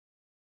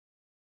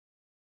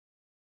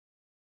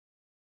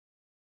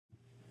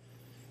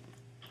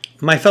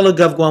My fellow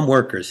GovGuam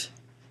workers,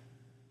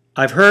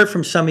 I've heard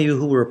from some of you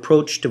who were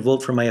approached to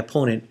vote for my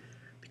opponent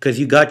because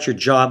you got your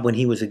job when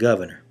he was a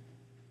governor.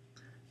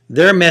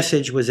 Their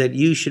message was that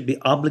you should be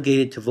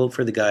obligated to vote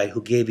for the guy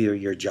who gave you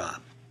your job.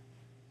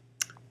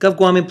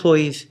 GovGuam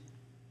employees,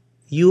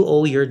 you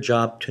owe your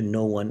job to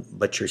no one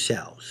but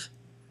yourselves.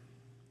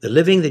 The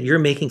living that you're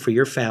making for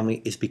your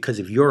family is because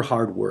of your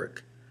hard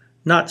work,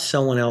 not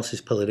someone else's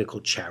political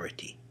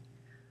charity.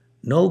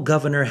 No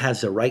governor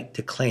has the right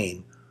to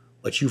claim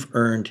what you've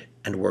earned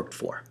and worked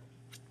for.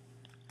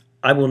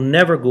 I will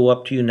never go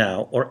up to you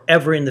now or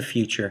ever in the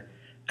future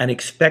and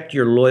expect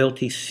your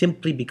loyalty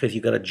simply because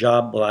you got a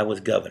job while I was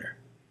governor.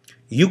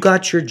 You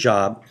got your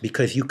job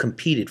because you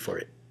competed for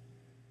it.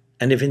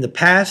 And if in the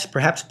past,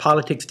 perhaps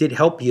politics did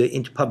help you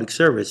into public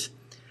service,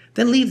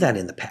 then leave that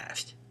in the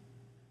past.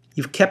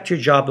 You've kept your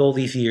job all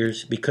these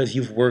years because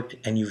you've worked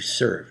and you've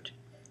served.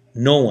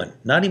 No one,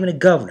 not even a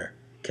governor,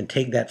 can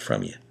take that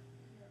from you.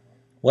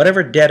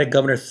 Whatever debt a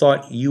governor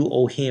thought you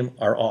owe him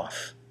are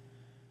off.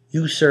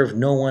 You serve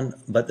no one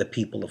but the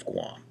people of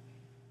Guam.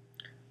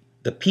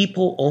 The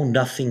people owe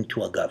nothing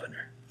to a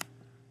governor.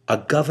 A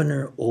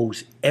governor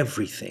owes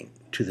everything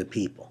to the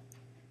people.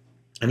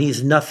 And he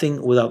is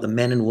nothing without the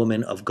men and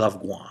women of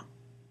GovGuam.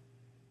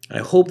 And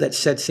I hope that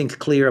sets things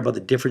clear about the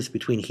difference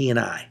between he and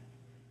I.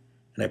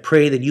 And I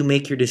pray that you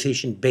make your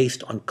decision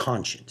based on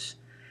conscience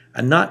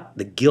and not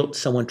the guilt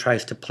someone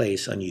tries to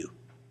place on you.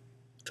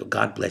 So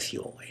God bless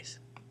you always.